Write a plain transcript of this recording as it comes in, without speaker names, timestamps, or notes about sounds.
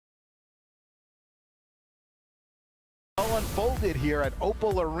unfolded here at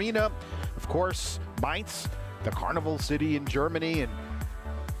Opel Arena. Of course, Mainz, the carnival city in Germany, and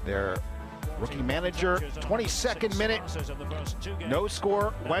their rookie manager, 22nd minute, no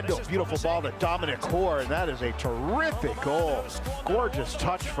score. Wendell, beautiful ball to D.Kohr, and that is a terrific goal. Gorgeous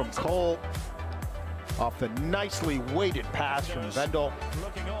touch from Cole off the nicely weighted pass from Wendell.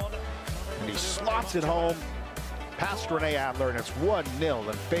 And he slots it home past Rene Adler, and it's 1-0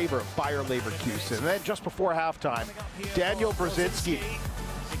 in favor of Bayer Leverkusen. And then just before halftime, Daniel Brzezinski,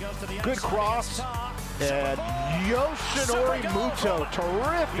 good cross, and Y.Moto,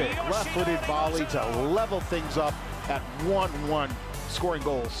 terrific left-footed volley to level things up at 1-1, scoring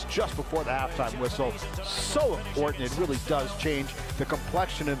goals just before the halftime whistle. So important, it really does change the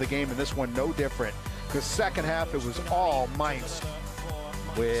complexion of the game, and this one no different, because second half it was all Mainz,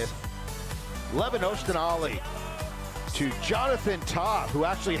 with Levin Ostenali to Jonathan Tah, who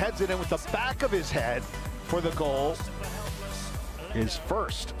actually heads it in with the back of his head for the goal. His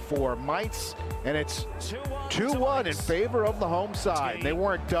first for Mainz, and it's 2-1 in favor of the home side. They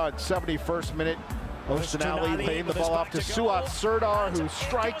weren't done. 71st minute, Ostenali laying the ball off to S.Serdar, whose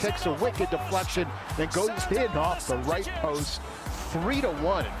strike takes a wicked deflection, then goes in off the right post.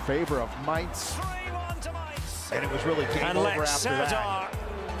 3-1 in favor of Mainz, and it was really game over after that.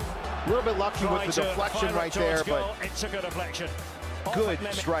 A little bit lucky with the deflection right there, but it's a good deflection. Good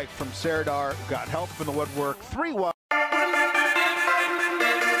strike from Serdar. Got help from the woodwork. 3-1.